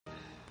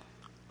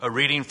A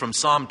reading from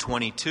Psalm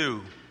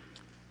 22.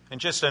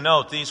 And just a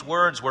note, these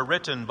words were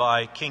written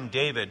by King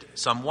David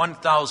some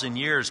 1,000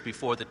 years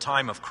before the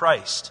time of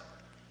Christ.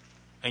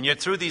 And yet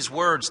through these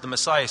words, the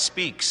Messiah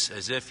speaks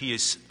as if he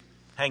is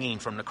hanging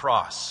from the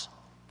cross.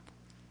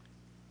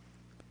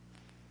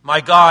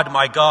 My God,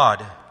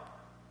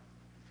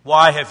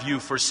 why have you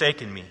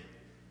forsaken me?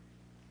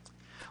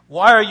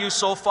 Why are you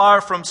so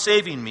far from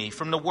saving me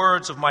from the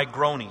words of my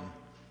groaning?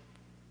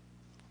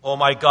 O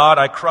my God,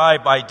 I cry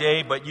by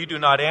day, but you do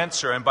not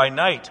answer, and by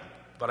night,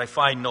 but I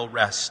find no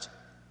rest.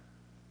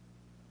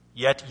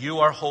 Yet you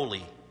are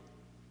holy,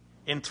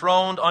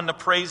 enthroned on the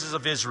praises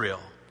of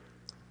Israel.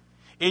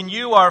 In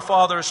you our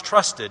fathers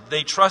trusted.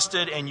 They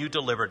trusted, and you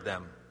delivered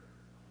them.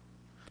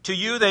 To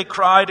you they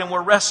cried and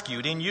were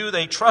rescued. In you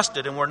they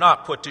trusted and were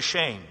not put to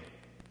shame.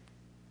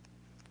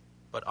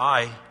 But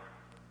I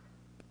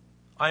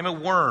am a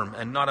worm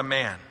and not a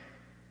man,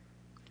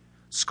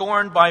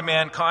 scorned by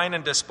mankind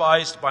and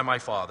despised by my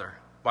Father,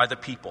 by the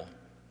people.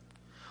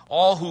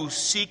 All who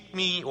seek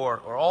me or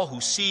all who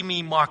see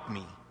me mock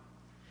me.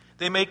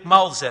 They make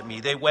mouths at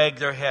me, they wag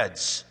their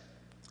heads.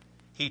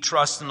 He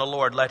trusts in the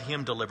Lord, let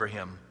him deliver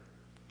him.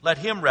 Let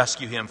him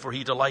rescue him, for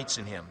he delights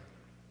in him.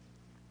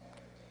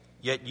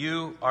 Yet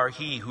you are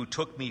he who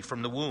took me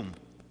from the womb.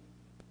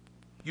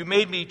 You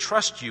made me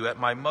trust you at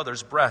my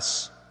mother's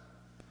breasts.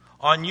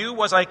 On you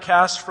was I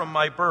cast from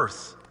my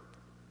birth,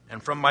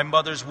 and from my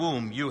mother's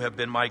womb you have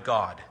been my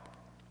God.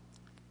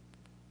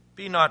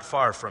 Be not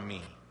far from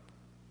me,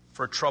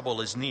 for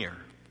trouble is near,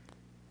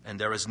 and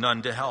there is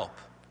none to help.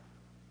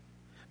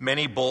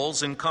 Many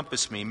bulls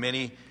encompass me,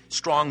 many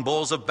strong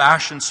bulls of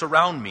Bashan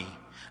surround me.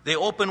 They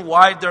open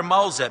wide their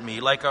mouths at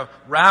me like a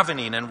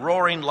ravening and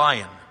roaring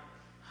lion.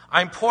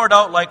 I am poured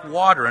out like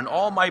water, and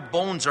all my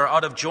bones are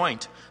out of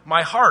joint.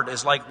 My heart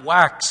is like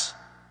wax.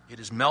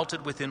 It is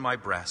melted within my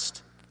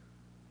breast.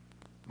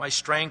 My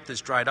strength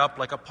is dried up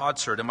like a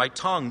potsherd, and my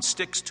tongue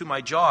sticks to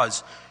my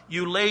jaws.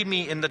 You lay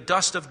me in the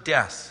dust of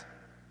death.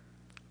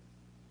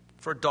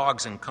 For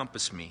dogs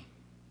encompass me.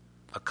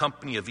 A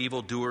company of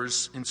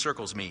evildoers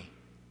encircles me.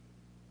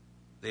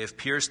 They have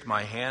pierced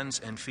my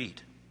hands and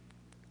feet.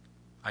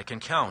 I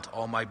can count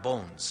all my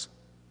bones.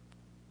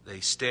 They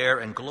stare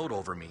and gloat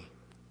over me.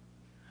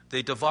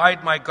 They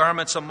divide my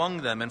garments among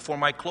them, and for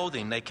my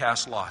clothing they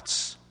cast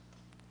lots.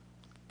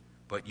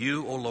 But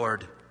you, O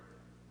Lord,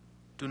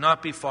 do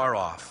not be far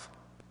off.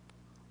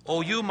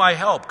 O you, my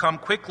help, come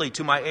quickly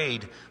to my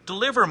aid.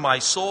 Deliver my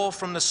soul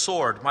from the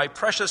sword, my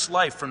precious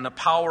life from the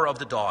power of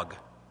the dog.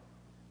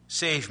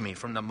 Save me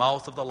from the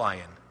mouth of the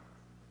lion.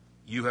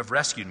 You have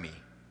rescued me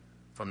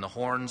from the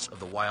horns of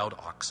the wild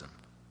oxen.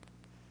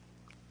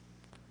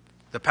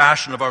 The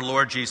Passion of our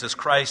Lord Jesus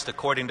Christ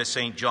according to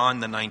St. John,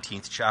 the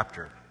 19th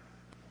chapter.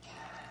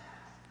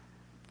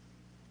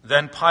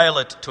 Then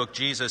Pilate took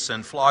Jesus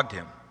and flogged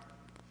him.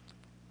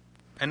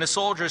 And the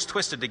soldiers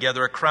twisted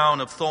together a crown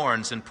of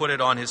thorns and put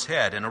it on his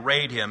head and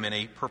arrayed him in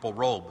a purple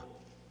robe.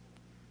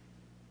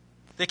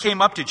 They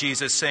came up to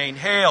Jesus saying,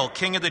 "Hail,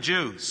 King of the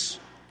Jews!"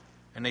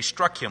 And they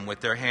struck him with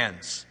their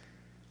hands.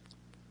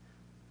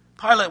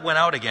 Pilate went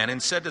out again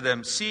and said to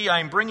them, "See, I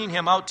am bringing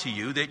him out to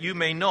you that you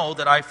may know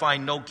that I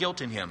find no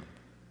guilt in him."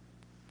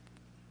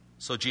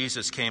 So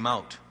Jesus came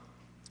out,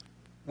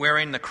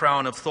 wearing the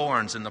crown of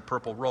thorns and the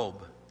purple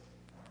robe.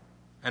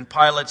 And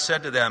Pilate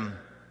said to them,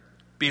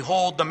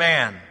 "Behold the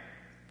man."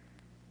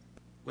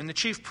 When the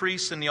chief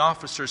priests and the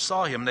officers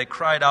saw him, they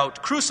cried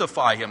out,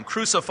 "Crucify him!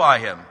 Crucify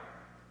him!"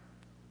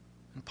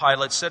 And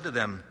Pilate said to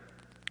them,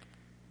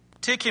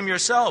 "Take him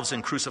yourselves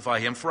and crucify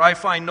him, for I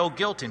find no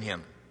guilt in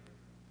him."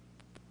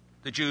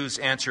 The Jews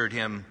answered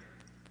him,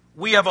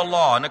 "We have a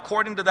law, and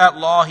according to that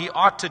law he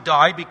ought to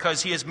die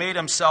because he has made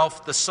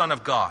himself the Son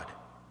of God."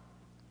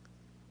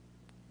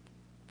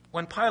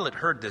 When Pilate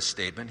heard this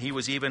statement, he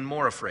was even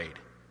more afraid.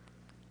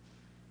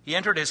 He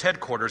entered his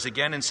headquarters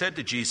again and said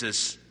to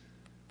Jesus,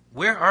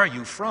 "Where are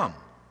you from?"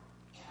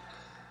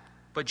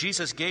 But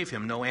Jesus gave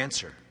him no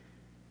answer.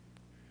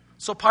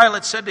 So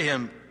Pilate said to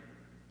him,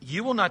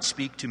 "You will not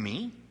speak to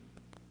me?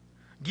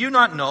 Do you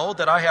not know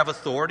that I have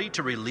authority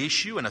to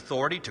release you and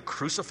authority to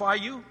crucify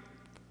you?"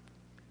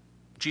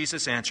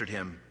 Jesus answered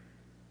him,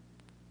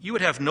 "You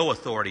would have no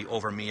authority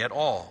over me at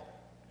all,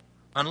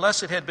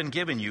 unless it had been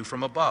given you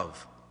from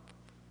above.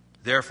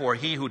 Therefore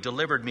he who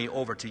delivered me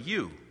over to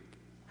you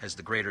has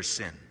the greater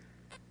sin."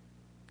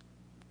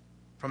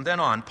 From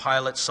then on,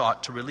 Pilate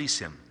sought to release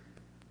him.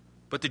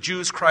 But the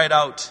Jews cried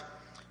out,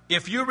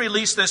 "If you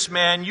release this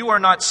man, you are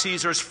not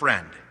Caesar's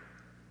friend.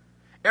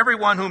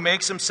 Everyone who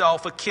makes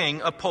himself a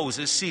king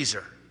opposes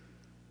Caesar."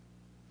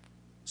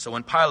 So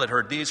when Pilate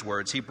heard these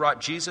words, he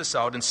brought Jesus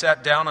out and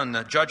sat down on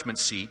the judgment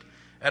seat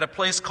at a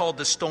place called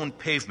the Stone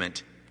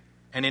Pavement,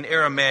 and in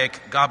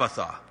Aramaic,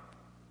 Gabbatha.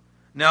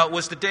 Now it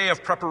was the day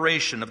of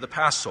preparation of the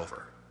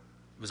Passover.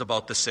 It was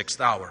about the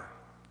 6th hour.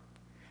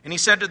 And he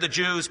said to the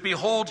Jews,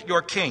 "Behold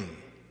your king."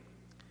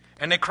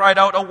 And they cried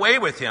out, away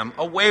with him,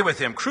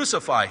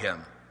 crucify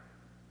him."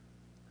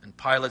 And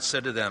Pilate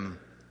said to them,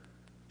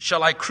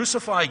 "Shall I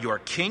crucify your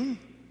king?"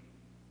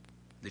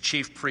 The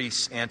chief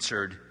priests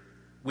answered,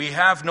 "We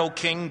have no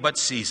king but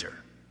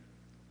Caesar."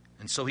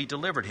 And so he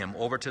delivered him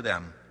over to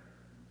them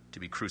to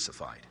be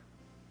crucified.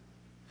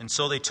 And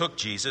so they took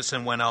Jesus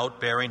and went out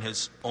bearing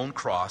his own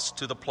cross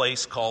to the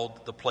place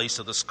called the Place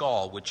of the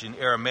Skull, which in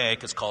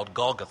Aramaic is called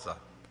Golgotha.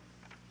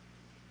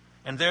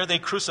 And there they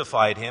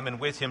crucified him, and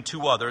with him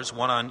 2 others,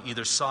 one on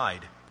either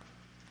side,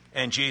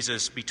 and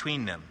Jesus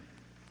between them.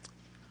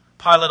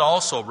 Pilate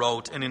also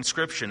wrote an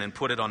inscription and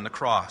put it on the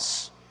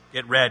cross.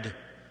 It read,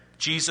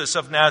 "Jesus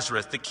of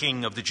Nazareth, the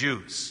King of the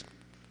Jews."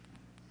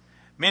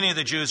 Many of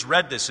the Jews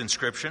read this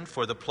inscription,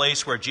 for the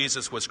place where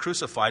Jesus was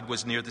crucified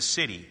was near the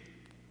city.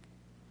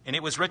 And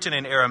it was written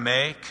in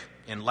Aramaic,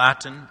 in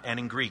Latin, and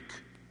in Greek.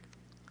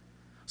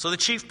 So the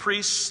chief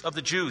priests of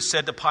the Jews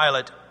said to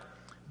Pilate,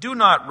 "Do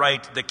not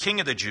write the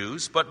King of the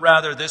Jews, but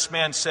rather this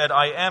man said,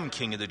 'I am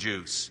King of the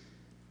Jews.'"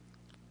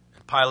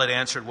 And Pilate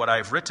answered, "What I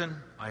have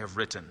written, I have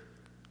written."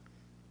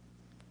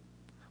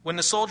 When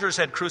the soldiers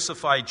had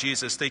crucified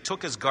Jesus, they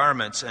took his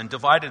garments and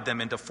divided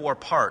them into 4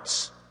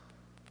 parts,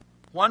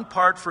 1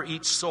 part for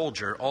each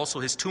soldier, also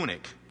his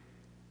tunic.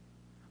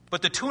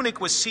 But the tunic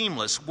was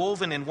seamless,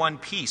 woven in one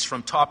piece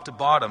from top to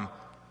bottom.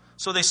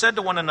 So they said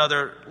to one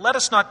another, "Let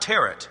us not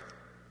tear it,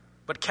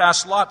 but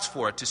cast lots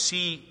for it to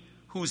see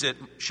whose it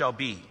shall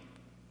be."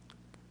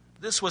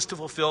 This was to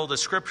fulfill the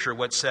scripture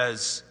which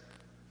says,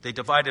 "They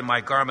divided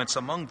my garments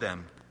among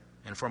them,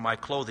 and for my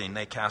clothing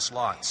they cast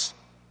lots."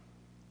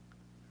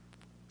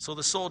 So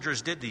the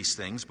soldiers did these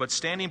things, but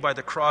standing by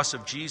the cross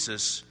of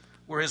Jesus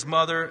were his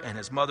mother and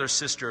his mother's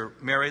sister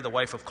Mary, the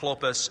wife of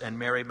Clopas, and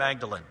Mary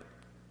Magdalene.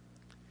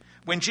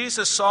 When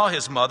Jesus saw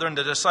his mother and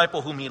the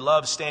disciple whom he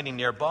loved standing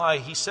nearby,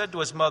 he said to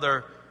his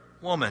mother,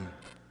 "Woman,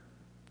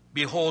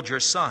 behold your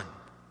son."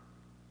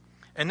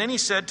 And then he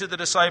said to the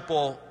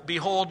disciple,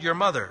 "Behold your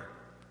mother."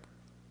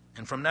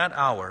 And from that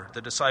hour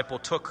the disciple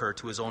took her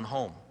to his own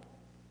home.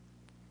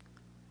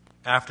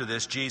 After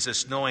this,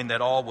 Jesus, knowing that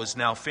all was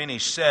now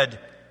finished, said,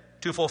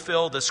 to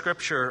fulfill the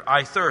scripture,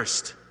 "I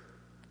thirst."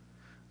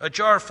 A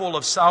jar full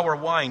of sour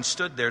wine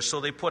stood there,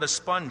 so they put a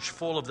sponge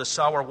full of the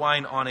sour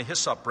wine on a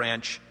hyssop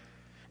branch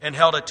and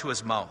held it to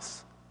his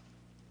mouth.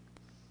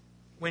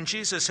 When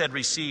Jesus had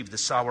received the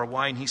sour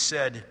wine, he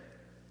said,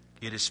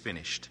 "It is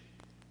finished."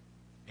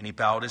 And he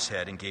bowed his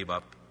head and gave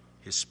up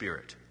his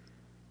spirit.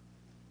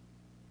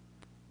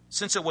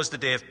 Since it was the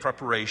day of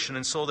preparation,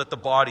 and so that the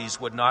bodies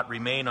would not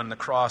remain on the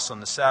cross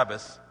on the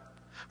Sabbath,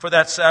 for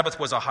that Sabbath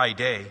was a high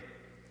day,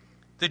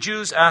 the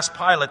Jews asked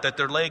Pilate that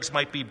their legs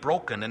might be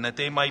broken and that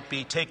they might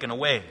be taken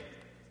away.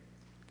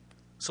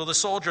 So the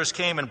soldiers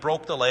came and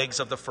broke the legs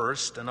of the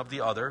first and of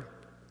the other,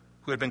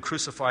 who had been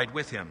crucified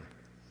with him.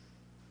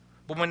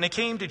 But when they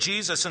came to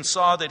Jesus and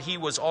saw that he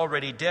was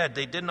already dead,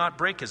 they did not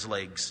break his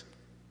legs.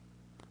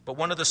 But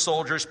one of the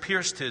soldiers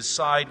pierced his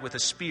side with a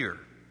spear,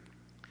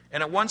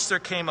 and at once there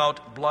came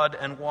out blood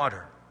and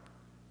water.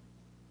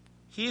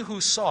 He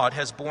who saw it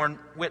has borne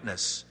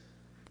witness.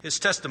 His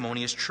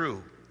testimony is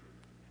true,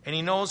 and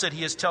he knows that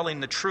he is telling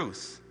the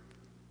truth,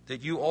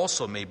 that you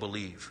also may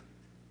believe.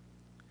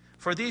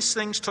 For these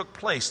things took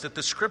place that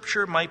the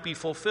scripture might be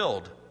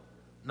fulfilled.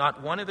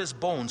 Not one of his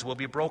bones will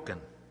be broken.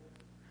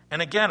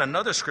 And again,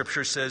 another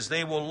scripture says,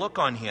 "They will look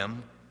on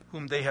him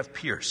whom they have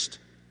pierced."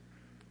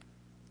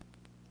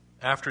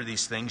 After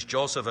these things,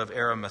 Joseph of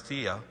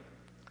Arimathea,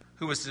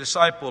 who was the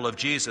disciple of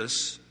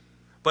Jesus,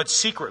 but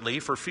secretly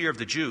for fear of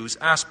the Jews,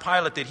 asked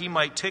Pilate that he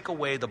might take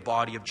away the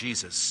body of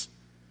Jesus.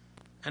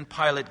 And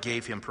Pilate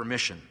gave him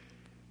permission.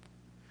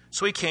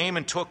 So he came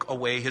and took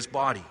away his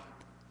body.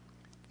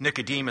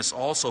 Nicodemus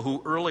also,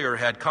 who earlier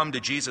had come to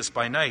Jesus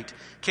by night,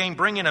 came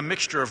bringing a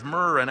mixture of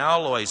myrrh and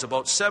aloes,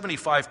 about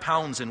 75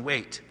 pounds in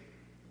weight.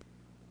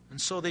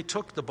 And so they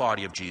took the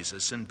body of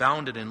Jesus and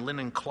bound it in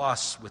linen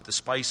cloths with the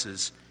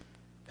spices,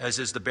 as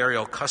is the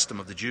burial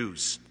custom of the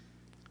Jews.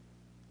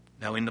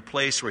 Now in the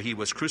place where he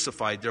was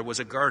crucified there was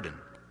a garden,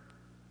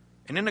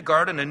 and in the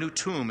garden a new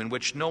tomb in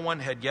which no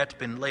one had yet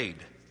been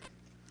laid.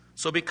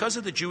 So because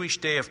of the Jewish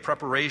day of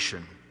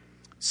preparation,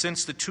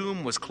 since the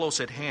tomb was close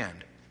at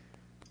hand,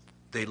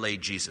 they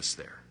laid Jesus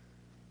there.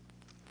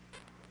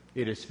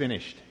 It is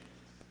finished.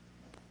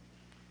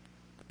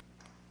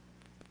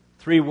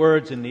 3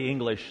 words in the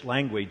English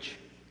language,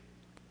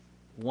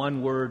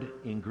 1 word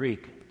in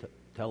Greek,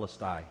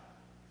 telestai.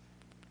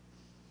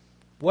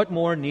 What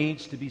more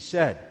needs to be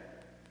said?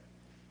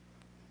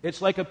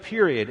 It's like a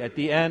period at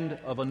the end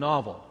of a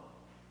novel,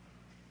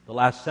 the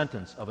last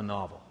sentence of a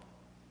novel.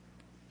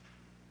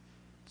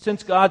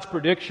 Since God's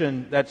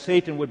prediction that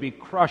Satan would be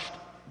crushed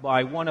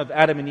by one of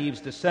Adam and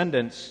Eve's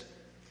descendants,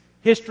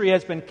 history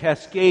has been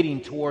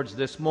cascading towards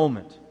this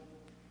moment.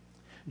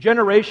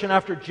 Generation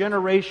after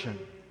generation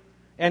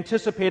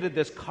anticipated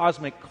this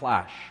cosmic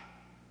clash.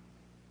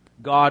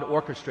 God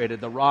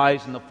orchestrated the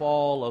rise and the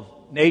fall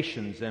of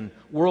nations and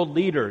world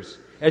leaders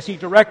as he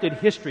directed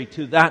history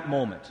to that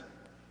moment.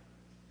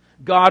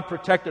 God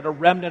protected a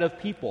remnant of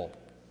people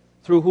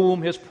through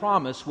whom his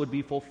promise would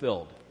be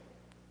fulfilled.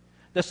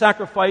 The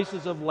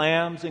sacrifices of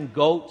lambs and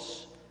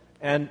goats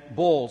and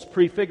bulls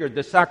prefigured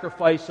the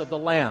sacrifice of the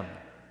Lamb,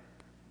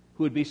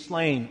 who would be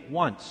slain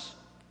once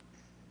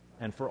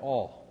and for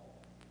all.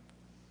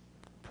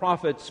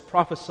 Prophets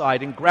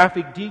prophesied in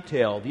graphic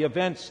detail the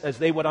events as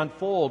they would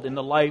unfold in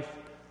the life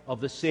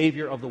of the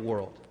Savior of the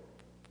world.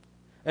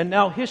 And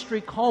now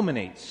history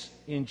culminates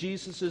in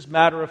Jesus'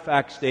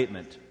 matter-of-fact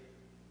statement,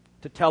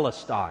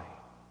 "Tetelestai,"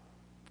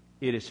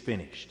 it is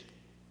finished.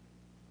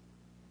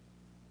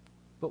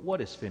 But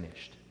what is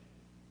finished?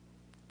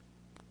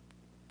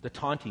 The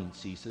taunting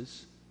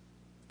ceases.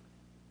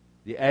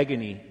 The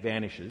agony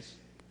vanishes.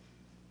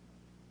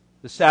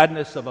 The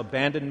sadness of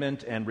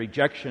abandonment and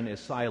rejection is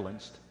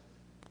silenced.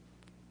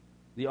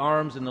 The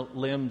arms and the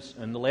limbs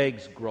and the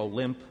legs grow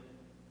limp.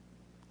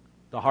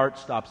 The heart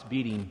stops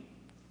beating.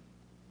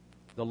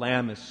 The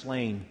lamb is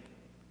slain.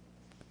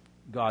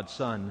 God's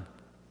Son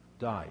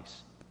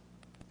dies.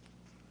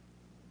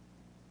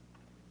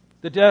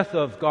 The death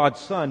of God's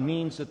Son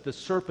means that the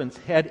serpent's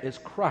head is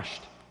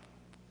crushed.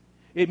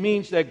 It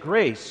means that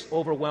grace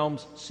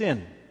overwhelms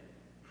sin.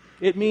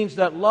 It means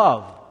that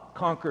love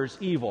conquers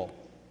evil.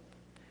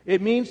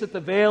 It means that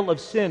the veil of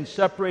sin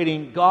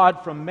separating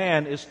God from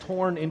man is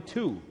torn in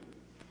two.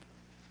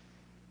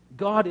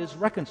 God is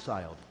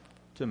reconciled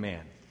to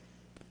man.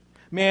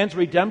 Man's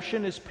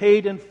redemption is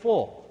paid in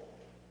full.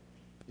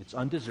 It's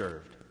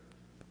undeserved,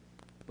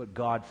 but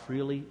God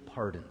freely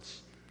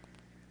pardons.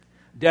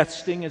 Death's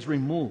sting is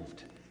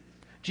removed.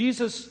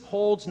 Jesus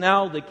holds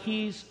now the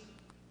keys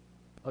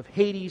of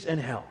Hades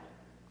and hell.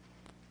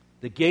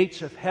 The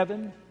gates of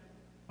heaven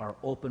are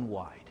open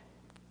wide.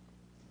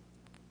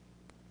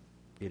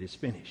 It is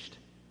finished.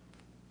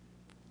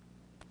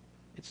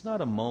 It's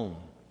not a moan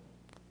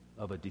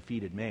of a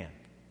defeated man,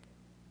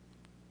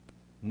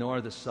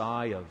 nor the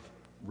sigh of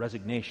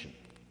resignation.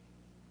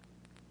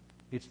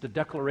 It's the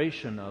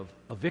declaration of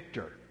a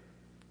victor,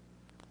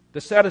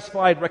 the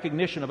satisfied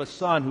recognition of a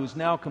son who's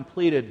now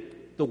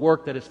completed the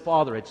work that his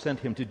father had sent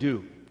him to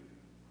do.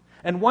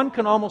 And one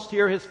can almost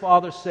hear his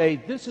father say,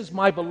 "This is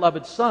my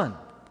beloved son,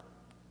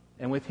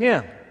 and with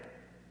him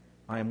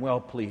I am well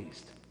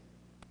pleased."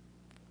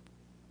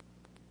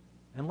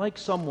 And like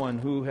someone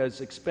who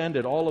has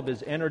expended all of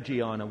his energy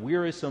on a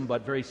wearisome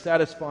but very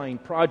satisfying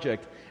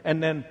project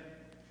and then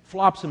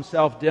flops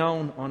himself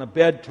down on a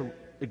bed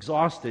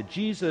exhausted,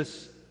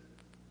 Jesus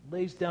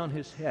lays down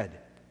his head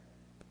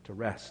to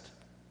rest.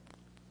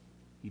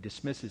 He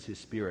dismisses his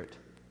spirit,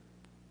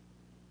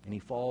 and he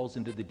falls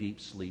into the deep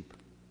sleep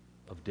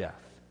of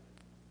death.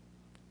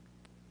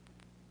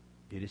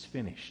 It is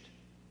finished.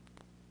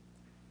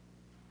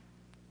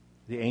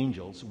 The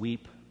angels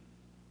weep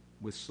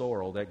with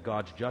sorrow that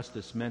God's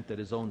justice meant that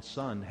his own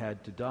son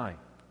had to die.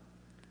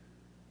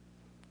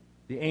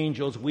 The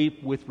angels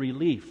weep with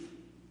relief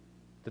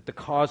that the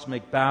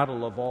cosmic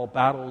battle of all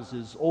battles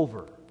is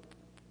over.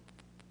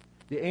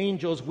 The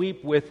angels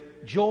weep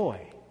with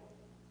joy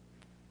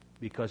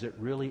because it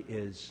really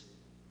is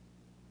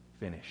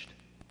finished.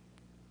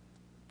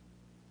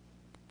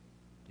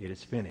 It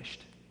is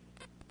finished.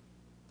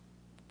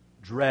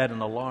 Dread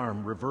and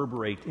alarm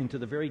reverberate into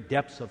the very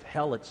depths of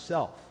hell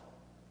itself.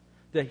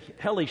 The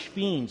hellish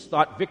fiends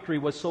thought victory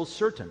was so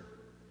certain.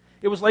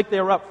 It was like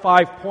they were up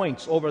 5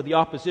 points over the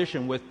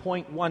opposition with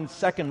 0.1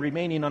 second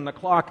remaining on the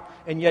clock,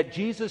 and yet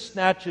Jesus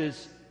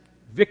snatches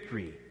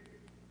victory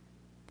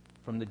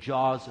from the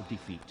jaws of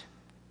defeat.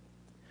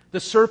 The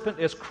serpent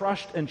is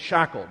crushed and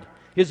shackled.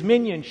 His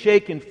minions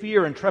shake in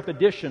fear and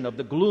trepidation of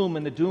the gloom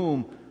and the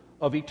doom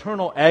of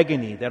eternal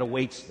agony that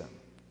awaits them.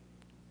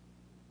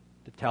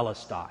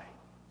 Tetelestai.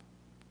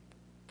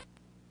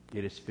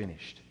 It is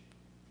finished.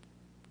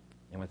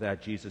 And with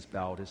that, Jesus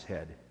bowed his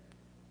head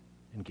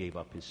and gave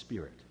up his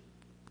spirit.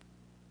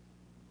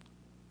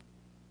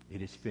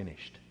 It is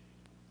finished.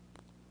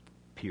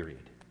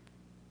 Period.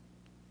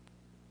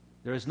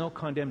 There is no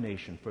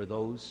condemnation for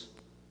those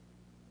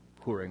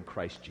who are in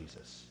Christ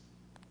Jesus.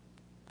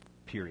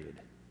 Period.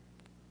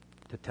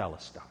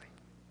 Tetelestai.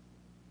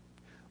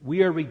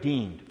 We are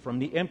redeemed from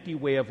the empty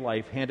way of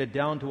life handed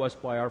down to us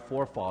by our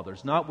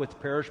forefathers, not with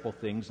perishable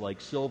things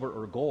like silver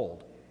or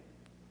gold,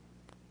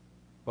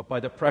 but by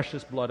the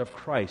precious blood of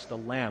Christ, a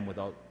lamb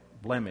without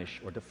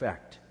blemish or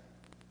defect.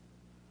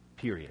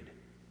 Period.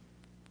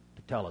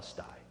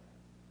 Tetelestai.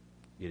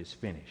 It is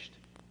finished.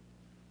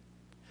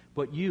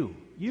 But you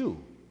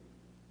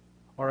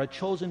are a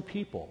chosen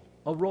people,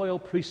 a royal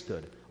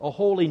priesthood, a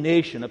holy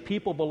nation, a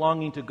people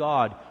belonging to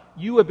God.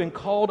 You have been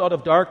called out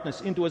of darkness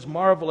into his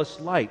marvelous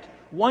light.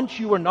 Once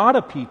you were not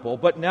a people,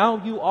 but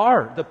now you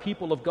are the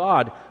people of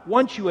God.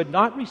 Once you had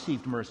not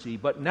received mercy,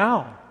 but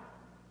now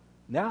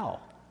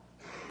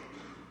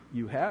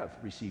you have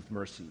received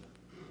mercy.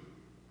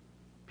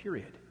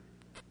 Period.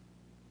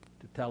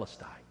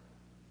 Tetelestai.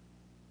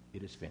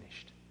 It is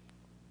finished.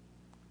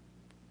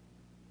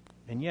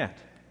 And yet,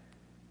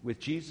 with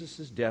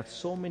Jesus' death,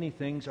 so many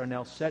things are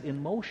now set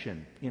in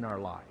motion in our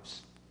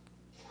lives.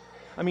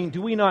 I mean,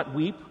 do we not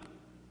weep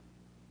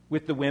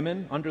with the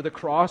women under the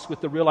cross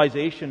with the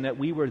realization that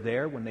we were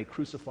there when they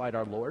crucified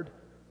our Lord?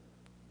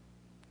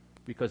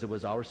 Because it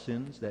was our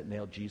sins that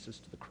nailed Jesus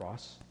to the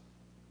cross.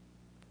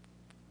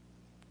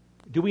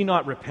 Do we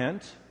not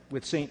repent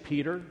with St.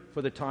 Peter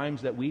for the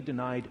times that we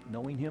denied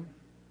knowing him?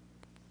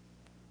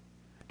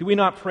 Do we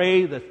not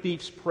pray the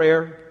thief's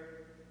prayer?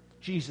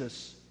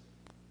 Jesus,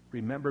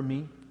 remember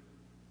me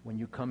when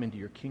you come into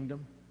your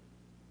kingdom.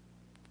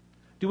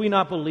 Do we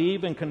not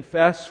believe and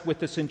confess with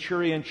the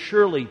centurion,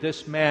 surely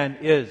this man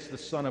is the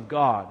Son of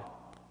God?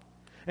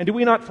 And do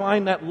we not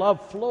find that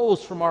love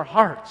flows from our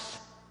hearts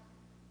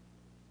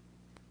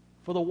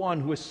for the one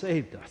who has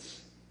saved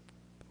us?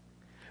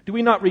 Do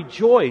we not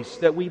rejoice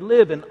that we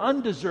live in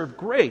undeserved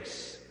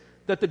grace,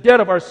 that the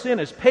debt of our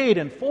sin is paid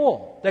in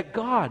full, that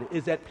God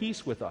is at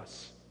peace with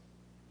us?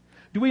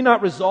 Do we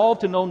not resolve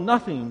to know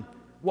nothing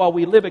while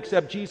we live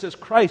except Jesus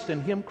Christ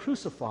and Him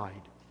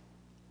crucified?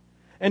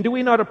 And do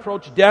we not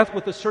approach death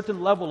with a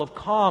certain level of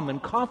calm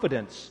and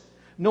confidence,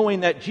 knowing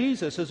that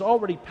Jesus has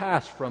already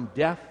passed from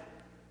death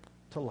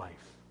to life?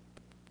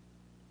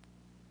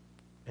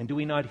 And do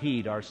we not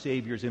heed our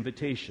Savior's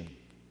invitation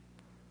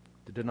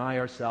to deny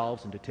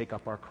ourselves and to take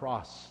up our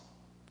cross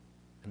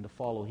and to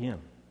follow Him?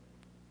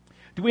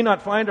 Do we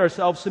not find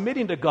ourselves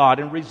submitting to God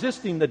and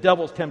resisting the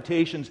devil's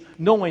temptations,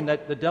 knowing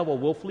that the devil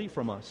will flee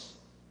from us?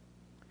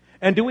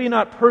 And do we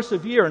not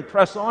persevere and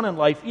press on in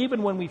life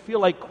even when we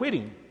feel like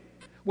quitting,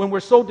 when we're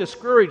so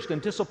discouraged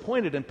and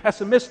disappointed and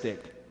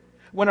pessimistic,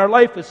 when our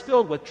life is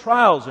filled with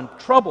trials and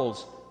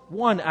troubles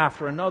one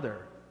after another?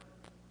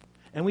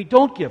 And we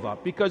don't give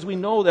up because we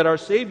know that our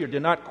Savior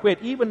did not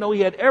quit, even though He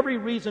had every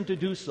reason to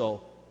do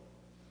so.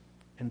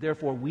 And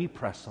therefore we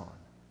press on.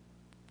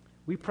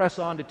 We press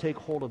on to take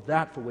hold of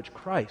that for which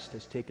Christ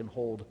has taken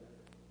hold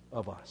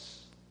of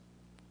us.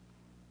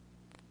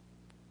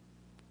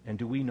 And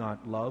do we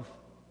not love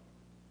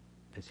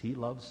as He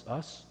loves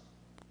us?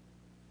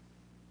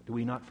 Do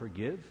we not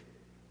forgive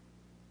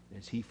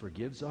as He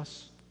forgives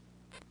us?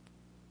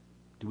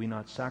 Do we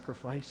not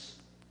sacrifice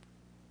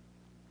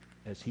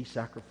as He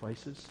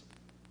sacrifices?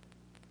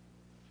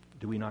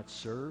 Do we not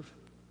serve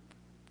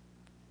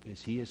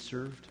as He is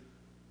served?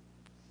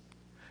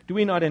 Do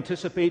we not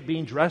anticipate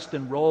being dressed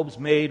in robes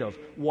made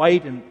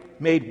white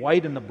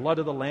in the blood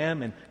of the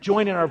Lamb, and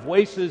joining our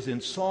voices in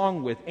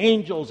song with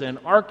angels and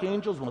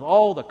archangels, with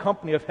all the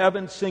company of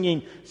heaven,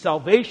 singing,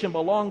 "Salvation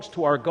belongs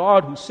to our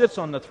God who sits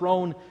on the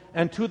throne,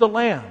 and to the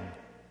Lamb,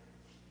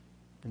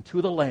 and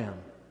to the Lamb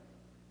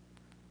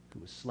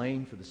who was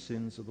slain for the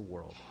sins of the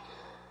world"?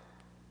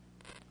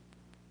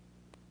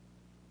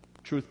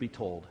 Truth be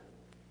told,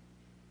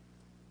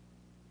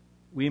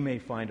 we may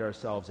find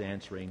ourselves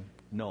answering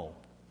no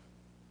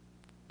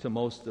to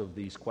most of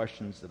these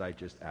questions that I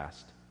just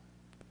asked.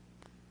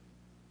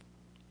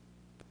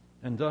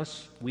 And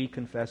thus we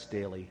confess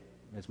daily,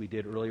 as we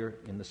did earlier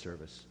in the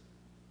service,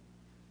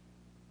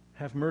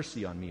 "Have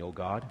mercy on me, O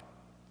God,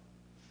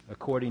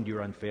 according to your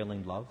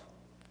unfailing love.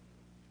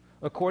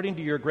 According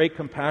to your great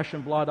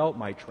compassion, blot out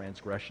my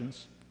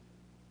transgressions.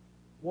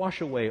 Wash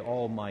away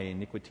all my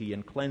iniquity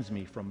and cleanse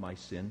me from my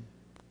sin.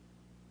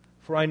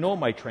 For I know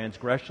my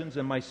transgressions,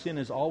 and my sin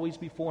is always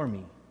before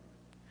me.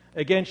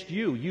 Against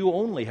you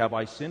only have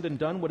I sinned and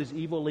done what is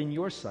evil in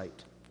your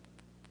sight.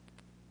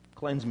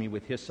 Cleanse me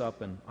with hyssop,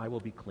 and I will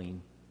be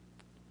clean.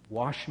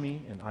 Wash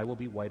me, and I will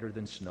be whiter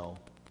than snow.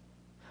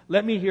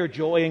 Let me hear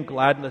joy and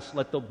gladness.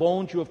 Let the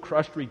bones you have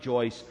crushed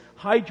rejoice.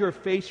 Hide your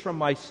face from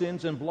my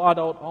sins and blot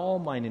out all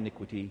mine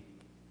iniquity.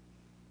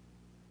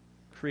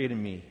 Create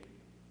in me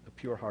a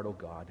pure heart, O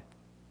God,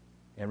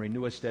 and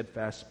renew a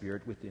steadfast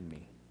spirit within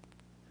me.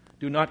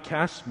 Do not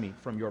cast me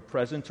from your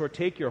presence or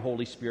take your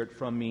Holy Spirit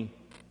from me,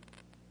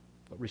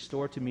 but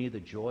restore to me the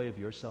joy of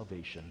your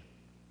salvation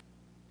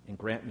and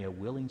grant me a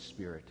willing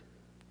spirit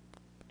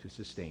to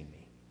sustain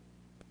me."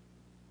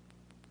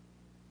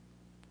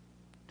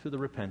 To the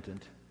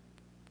repentant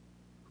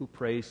who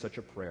prays such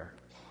a prayer,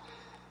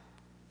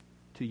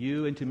 to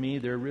you and to me,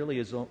 there's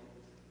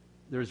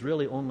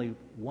really only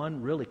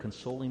one really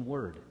consoling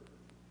word.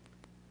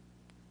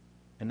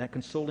 And that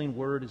consoling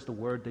word is the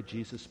word that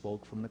Jesus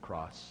spoke from the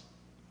cross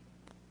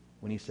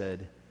when He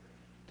said,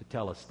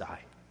 "Tetelestai,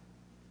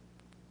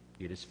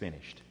 it is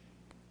finished."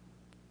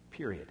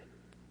 Period.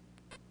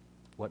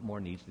 What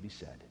more needs to be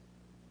said?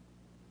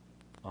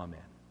 Amen.